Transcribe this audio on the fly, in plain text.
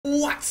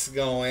What's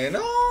going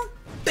on?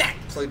 Back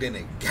plugged in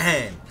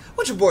again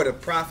with your boy the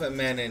Prophet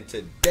Man, and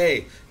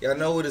today y'all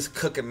know what is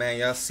cooking, man.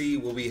 Y'all see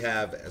what we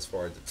have as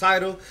far as the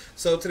title.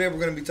 So today we're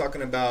going to be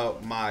talking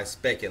about my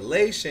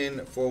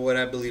speculation for what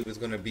I believe is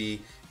going to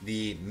be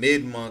the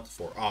mid-month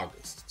for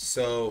August.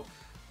 So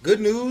good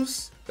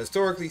news,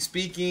 historically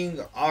speaking,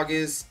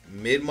 August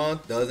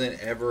mid-month doesn't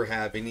ever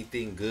have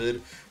anything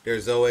good.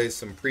 There's always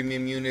some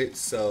premium units.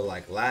 So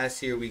like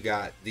last year we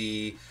got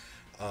the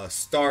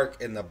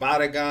Stark and the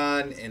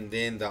Batagon, and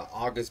then the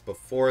August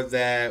before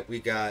that we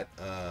got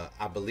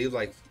I believe,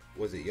 like,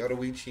 was it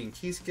Yoruichi and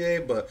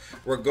Kisuke? But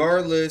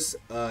regardless,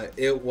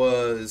 it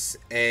was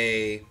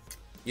a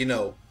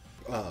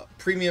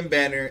premium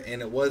banner,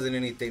 and it wasn't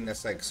anything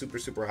that's like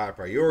super high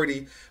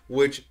priority,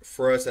 which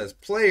for us as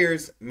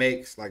players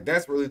makes, like,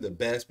 that's really the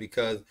best,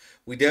 because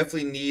we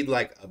definitely need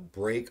like a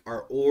break.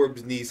 Our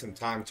orbs need some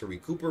time to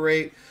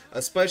recuperate,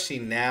 especially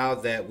now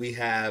that we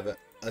have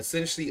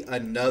essentially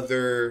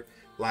another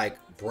like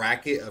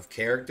bracket of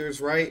characters,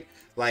 right?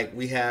 Like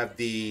we have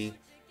the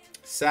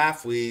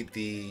Safwi,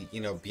 the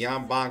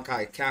Beyond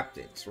Bankai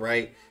captains,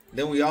 right?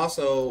 Then we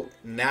also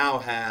now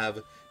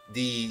have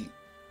the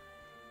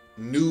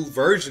new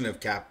version of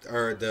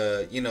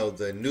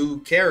the new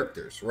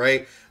characters,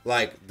 right?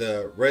 Like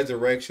the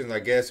resurrections, I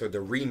guess, or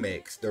the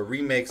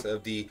remakes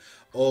of the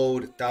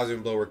old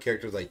Thousand Blower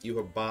characters like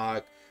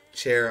Yuhabak,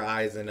 Chair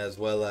Aizen, as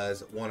well as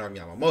One Arm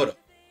Yamamoto.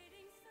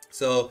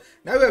 So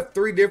now we have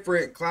three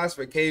different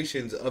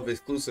classifications of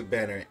exclusive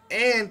banner,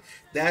 and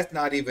that's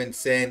not even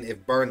saying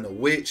if Burn the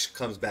Witch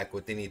comes back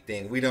with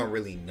anything. We don't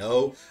really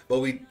know, but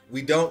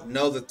we don't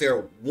know that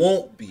there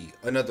won't be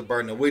another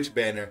Burn the Witch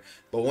banner.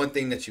 But one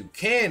thing that you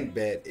can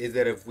bet is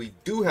that if we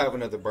do have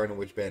another Burn the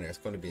Witch banner, it's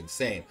going to be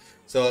insane.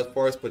 So as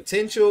far as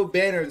potential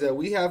banners that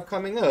we have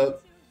coming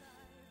up,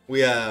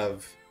 we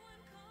have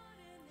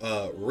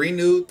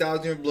renewed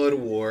Thousand Blood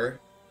War,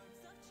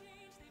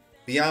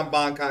 Beyond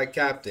Bankai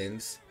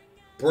captains,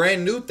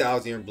 brand new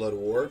Thousand Blood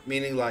War,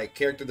 meaning like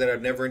characters that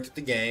have never entered the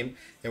game,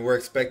 and we're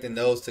expecting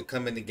those to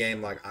come in the game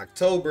like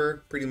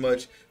October, pretty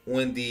much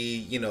when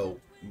the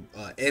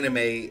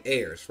anime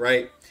airs,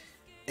 right?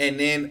 And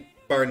then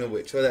Burn the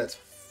Witch. So that's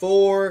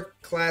 4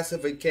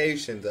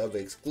 classifications of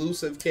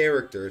exclusive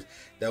characters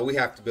that we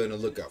have to be on the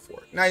lookout for.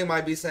 Now you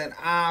might be saying,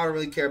 I don't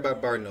really care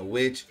about Burn the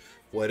Witch,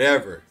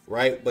 whatever,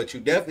 right? But you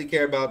definitely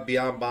care about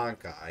Beyond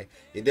Bankai.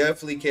 You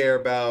definitely care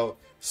about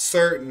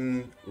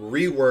certain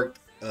reworked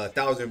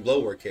Thousand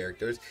Blower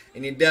characters,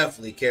 and you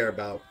definitely care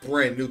about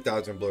brand new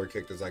Thousand Blower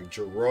characters like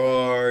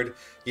Gerard,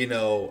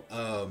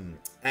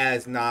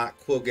 as not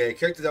Quilgate,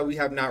 characters that we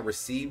have not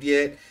received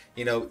yet.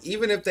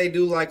 Even if they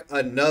do like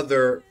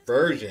another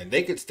version,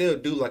 they could still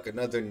do like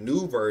another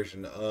new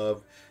version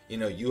of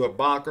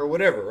Yuhabak or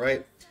whatever,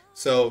 right?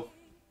 So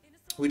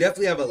we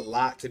definitely have a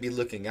lot to be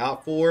looking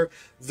out for.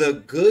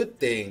 The good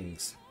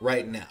things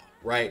right now,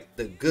 right?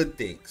 The good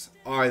things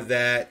are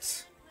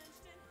that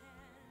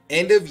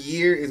end of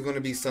year is going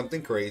to be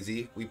something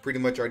crazy. We pretty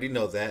much already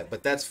know that,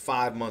 but that's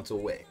 5 months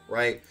away,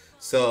 right?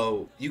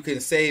 So you can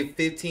save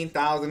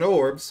 15,000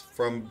 orbs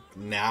from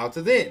now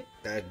to then.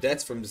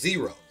 That's from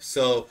 0.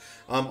 So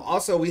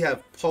also we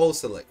have poll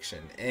selection,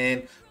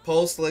 and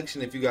poll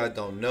selection, if you guys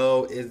don't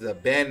know, is a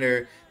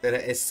banner that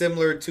is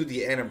similar to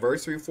the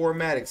anniversary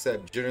format,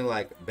 except generally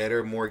like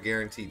better, more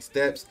guaranteed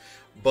steps.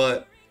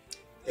 But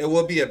it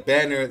will be a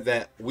banner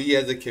that we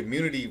as a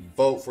community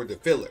vote for the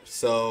fillers.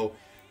 So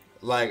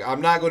like, I'm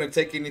not going to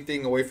take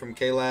anything away from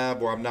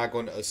K-Lab, or I'm not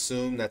going to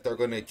assume that they're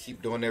going to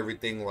keep doing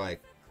everything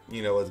like,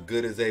 as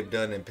good as they've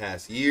done in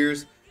past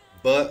years.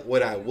 But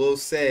what I will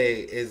say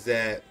is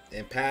that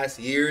in past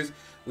years,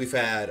 we've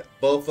had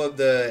both of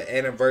the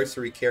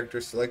anniversary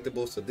characters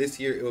selectable. So this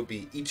year it will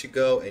be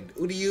Ichigo and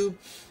Uryu.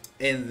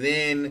 And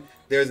then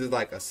there's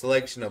like a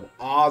selection of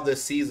all the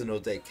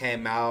seasonals that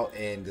came out,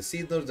 and the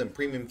seasonals and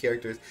premium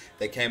characters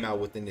that came out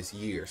within this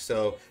year.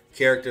 So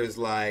characters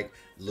like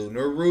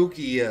Lunar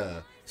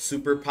Rukia,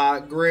 Super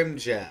Pot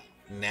Grimjaw,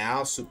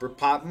 now Super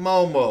Pot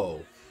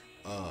Momo,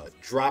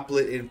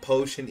 Droplet and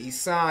Potion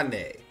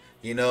Isane,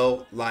 then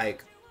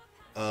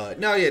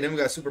we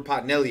got Super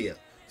Pot Nelia.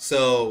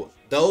 So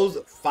those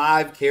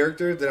 5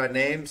 characters that I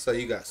named, so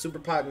you got Super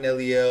Pot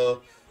Nelia,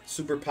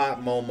 Super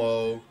Pot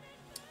Momo,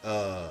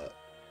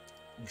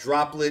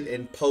 Droplet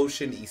and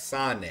Potion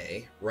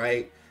Isane,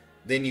 right?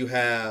 Then you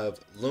have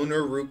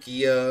Lunar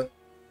Rukia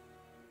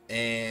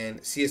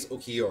and CS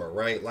Ukiyor,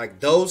 right? Like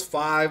those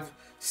 5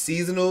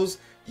 seasonals,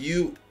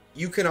 you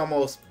can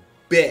almost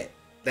bet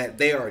that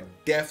they are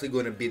definitely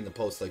going to be in the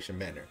post selection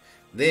banner.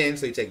 Then,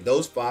 so you take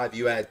those 5,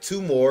 you add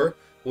 2 more,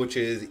 which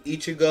is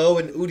Ichigo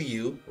and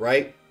Uryu,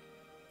 right?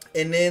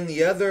 And then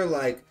the other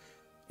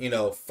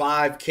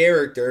 5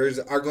 characters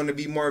are going to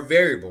be more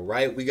variable,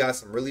 right? We got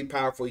some really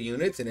powerful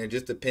units, and it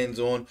just depends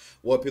on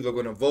what people are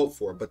going to vote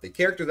for. But the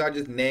characters I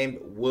just named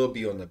will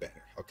be on the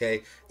banner,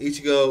 okay?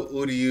 Ichigo,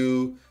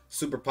 Uryu,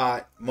 Super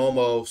Pot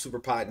Momo, Super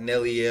Pot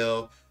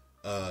Neliel,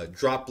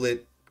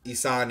 Droplet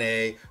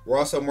Isane. We're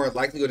also more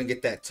likely going to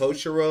get that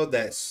Toshiro,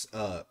 that's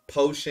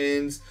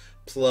potions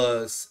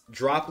plus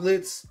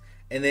droplets,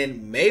 And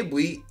then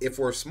maybe if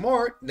we're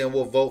smart, then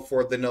we'll vote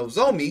for the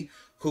Nozomi,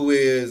 who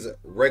is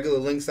regular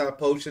link stop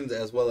potions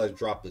as well as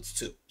droplets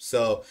too.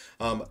 So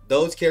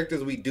those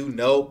characters we do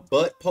know,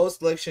 but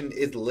post election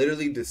is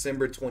literally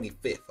December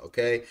 25th,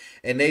 okay?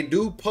 And they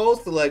do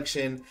post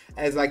election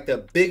as like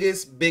the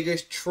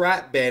biggest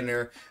trap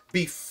banner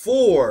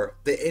before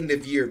the end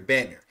of year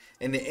banner.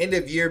 And the end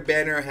of year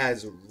banner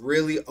has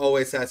really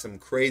always had some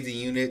crazy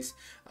units.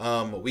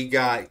 We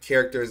got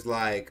characters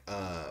like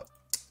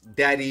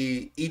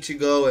Daddy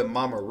Ichigo and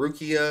Mama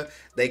Rukia.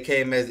 They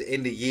came as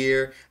end of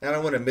year. And I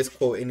don't want to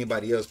misquote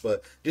anybody else,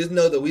 but just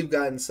know that we've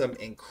gotten some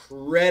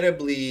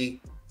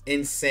incredibly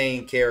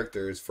insane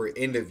characters for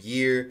end of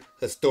year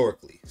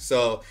historically.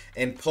 So,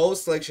 and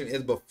post selection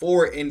is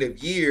before end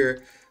of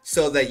year,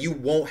 so that you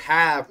won't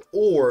have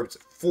orbs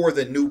for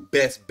the new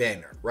best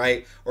banner,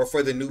 right? Or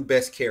for the new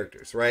best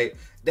characters, right?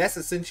 That's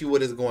essentially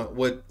what is going,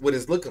 what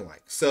is looking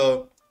like.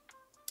 So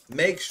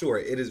make sure,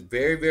 it is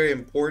very, very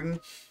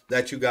important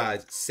that you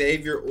guys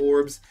save your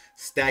orbs,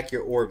 stack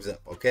your orbs up,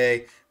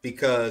 okay?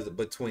 Because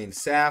between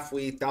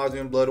Safwi,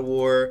 Thousand Blood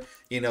War,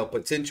 you know,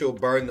 potential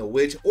Burn the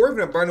Witch, or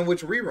even a Burn the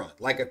Witch rerun.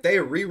 Like if they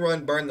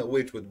rerun Burn the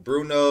Witch with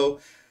Bruno,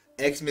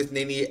 Xmas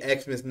Nini,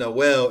 Xmas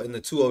Noel, and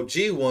the two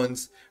OG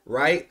ones,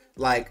 right?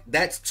 Like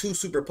that's two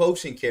super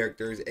potion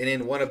characters and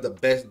then one of the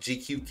best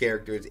GQ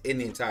characters in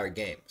the entire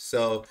game.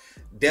 So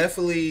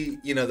definitely,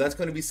 you know, that's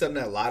going to be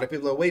something that a lot of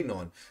people are waiting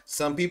on.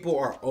 Some people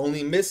are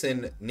only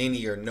missing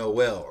Nini or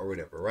Noel or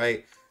whatever,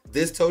 right?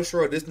 This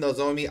Toshiro, this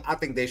Nozomi, I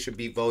think they should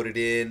be voted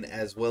in,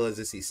 as well as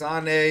this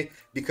Isane,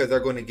 because they're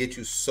going to get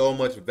you so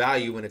much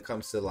value when it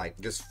comes to like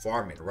just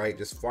farming, right?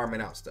 Just farming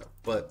out stuff.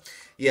 But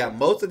yeah,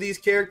 most of these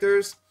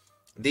characters,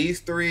 these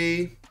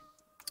three,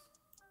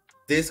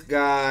 this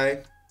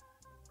guy,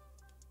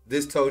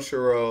 this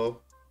Toshiro,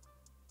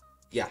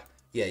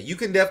 yeah, you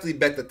can definitely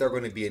bet that they're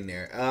going to be in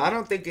there. I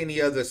don't think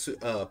any other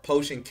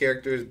potion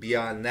characters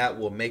beyond that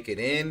will make it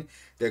in.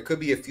 There could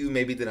be a few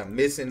maybe that I'm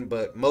missing,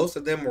 but most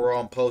of them were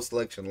on post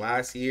selection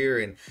last year,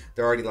 and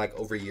they're already like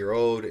over a year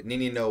old.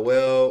 Nini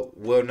Noel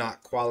will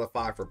not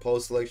qualify for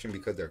post selection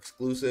because they're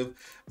exclusive.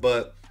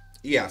 But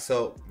yeah,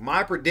 so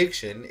my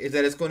prediction is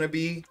that it's going to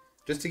be,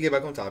 just to get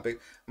back on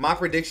topic, my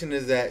prediction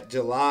is that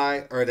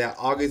July or that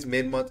August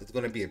mid-month is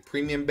going to be a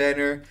premium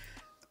banner.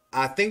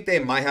 I think they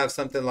might have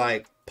something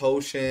like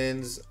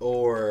potions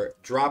or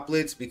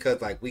droplets,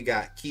 because like we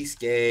got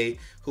Kisuke,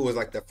 who was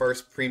like the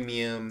first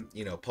premium,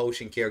 you know,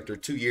 potion character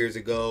 2 years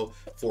ago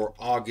for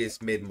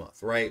August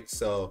mid-month, right?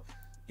 So,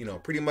 you know,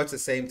 pretty much the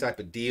same type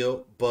of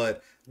deal.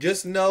 But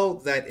just know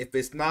that if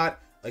it's not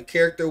a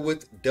character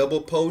with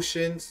double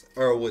potions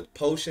or with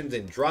potions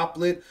and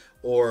droplet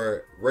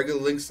or regular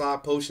link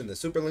slot potions and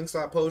super link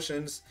slot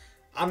potions,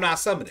 I'm not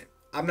summoning.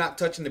 I'm not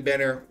touching the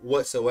banner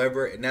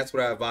whatsoever, and that's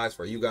what I advise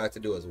for you guys to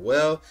do as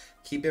well.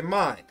 Keep in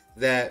mind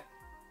that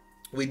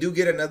we do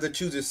get another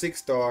Choose a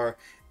 6-star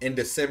in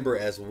December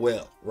as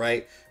well,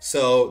 right?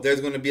 So there's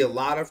going to be a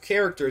lot of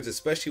characters,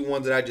 especially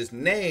ones that I just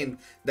named,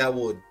 that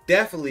will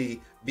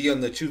definitely be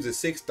on the Choose a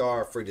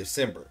 6-star for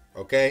December,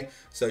 okay?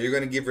 So you're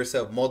going to give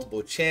yourself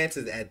multiple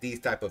chances at these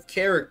type of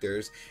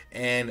characters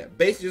and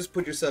basically just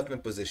put yourself in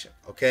position,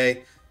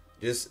 okay?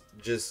 Just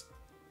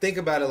think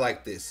about it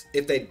like this.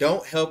 If they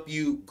don't help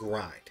you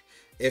grind,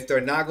 if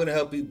they're not going to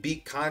help you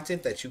beat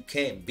content that you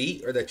can't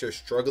beat or that you're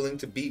struggling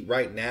to beat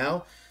right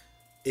now,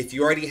 if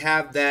you already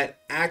have that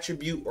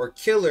attribute or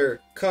killer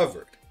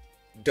covered,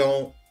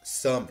 don't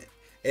summon.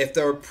 If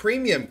they're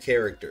premium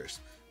characters,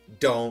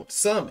 don't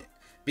summon,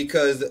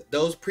 because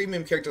those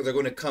premium characters are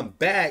going to come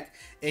back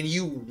and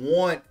you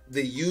want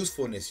the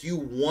usefulness. You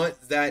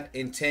want that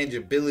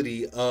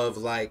intangibility of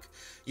like,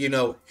 you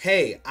know,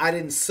 hey, I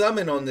didn't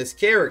summon on this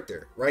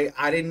character, right?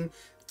 I didn't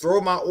throw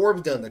my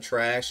orbs down the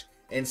trash,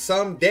 and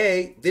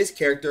someday this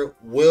character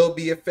will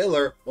be a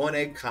filler on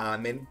a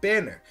common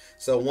banner.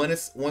 So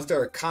once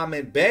they're a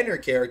common banner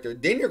character,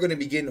 then you're going to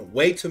be getting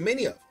way too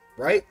many of them,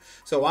 right?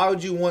 So why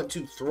would you want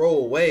to throw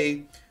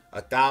away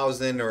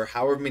 1,000 or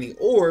however many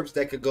orbs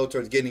that could go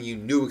towards getting you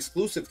new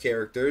exclusive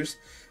characters,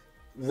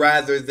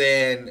 rather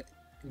than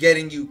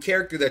getting you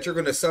character that you're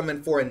going to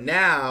summon for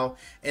now,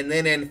 and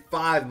then in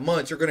 5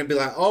 months you're going to be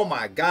like, oh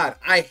my god,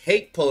 I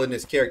hate pulling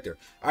this character.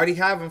 I already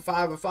have them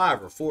 5 of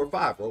 5 or 4 of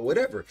 5 or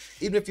whatever.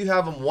 Even if you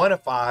have them 1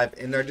 of 5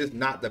 and they're just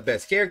not the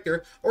best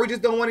character, or you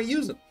just don't want to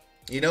use them,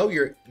 you know,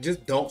 you're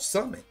just don't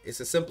summon.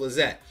 It's as simple as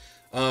that.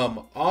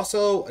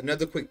 Also,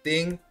 another quick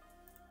thing,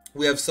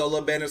 we have solo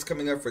banners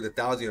coming up for the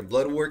Thousand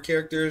Blood War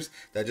characters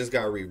that just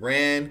got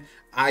reran.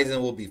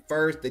 Aizen will be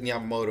first, then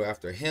Yamamoto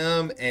after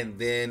him, and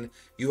then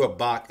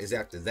Yuhabak is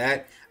after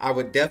that. I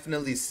would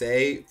definitely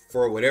say,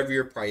 for whatever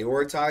you're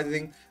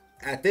prioritizing,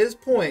 at this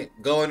point,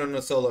 going on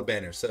the solo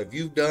banner. So if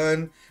you've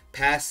done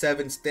past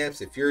 7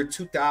 steps, if you're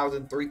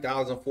 2,000,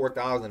 3,000,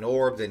 4,000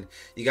 orbs, and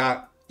you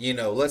got, you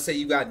know, let's say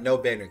you got no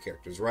banner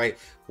characters, right?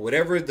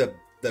 Whatever the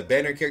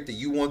banner character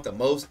you want the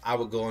most, I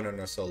would go on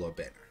a solo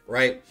banner,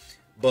 right?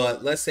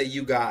 But let's say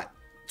you got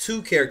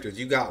 2 characters,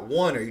 you got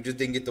 1, or you just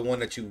didn't get the one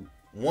that you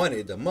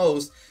wanted the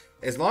most,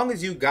 As long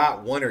as you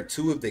got 1 or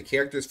 2 of the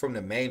characters from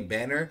the main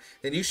banner,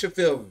 then you should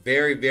feel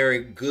very,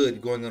 very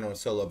good going on a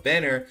solo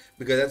banner,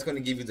 because that's going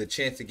to give you the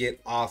chance to get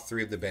all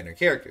 3 of the banner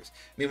characters.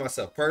 Me,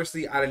 myself,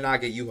 personally, I did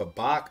not get Yuha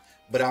Bak,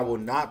 but I will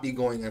not be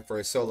going in for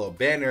a solo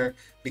banner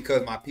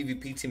because my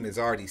PvP team is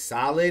already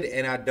solid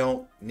and I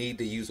don't need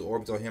to use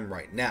orbs on him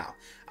right now.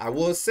 I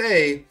will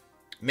say,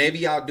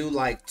 maybe I'll do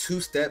like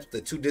 2 steps, the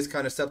 2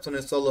 discounted steps on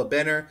this solo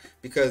banner,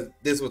 because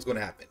this is what's going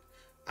to happen.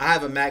 I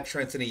have a Max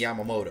Trenton and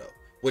Yamamoto,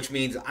 which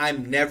means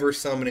I'm never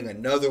summoning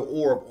another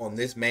orb on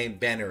this main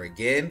banner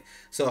again.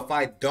 So if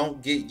I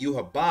don't get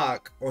Yuha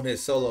Bak on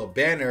his solo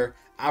banner,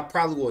 I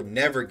probably will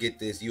never get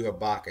this Yuha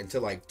Bak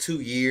until like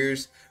 2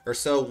 years or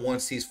so,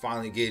 once he's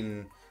finally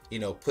getting, you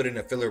know, put in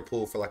a filler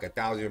pool for like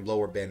 1,000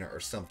 blower banner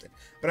or something.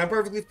 But I'm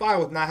perfectly fine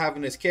with not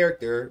having this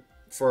character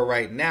for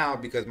right now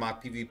because my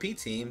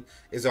PvP team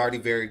is already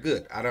very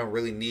good. I don't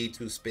really need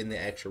to spend the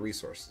extra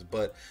resources.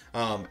 But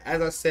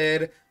as I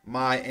said,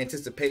 my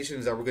anticipation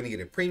is that we're going to get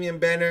a premium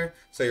banner,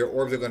 so your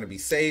orbs are going to be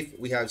safe.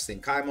 We have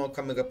Senkaimon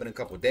coming up in a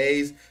couple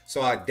days,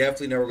 so I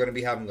definitely know we're going to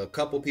be having a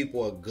couple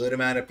people, a good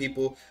amount of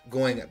people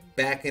going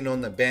back in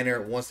on the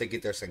banner once they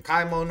get their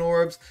Senkaimon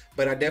orbs.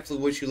 But I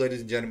definitely wish you,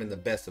 ladies and gentlemen, the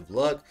best of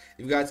luck.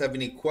 If you guys have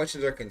any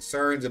questions or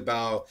concerns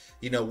about,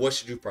 you know, what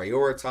should you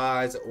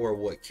prioritize, or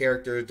what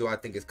characters do I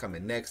think is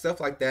coming next,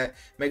 stuff like that,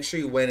 make sure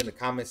you weigh in the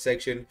comment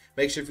section.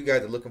 Make sure if you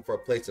guys are looking for a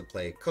place to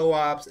play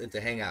co-ops and to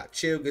hang out,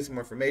 chill, get some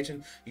more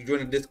information, you join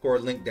the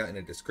Discord link down in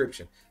the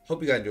description.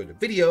 Hope you guys enjoyed the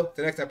video.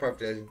 Till next time,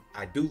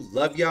 I do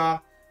love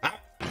y'all. Bye.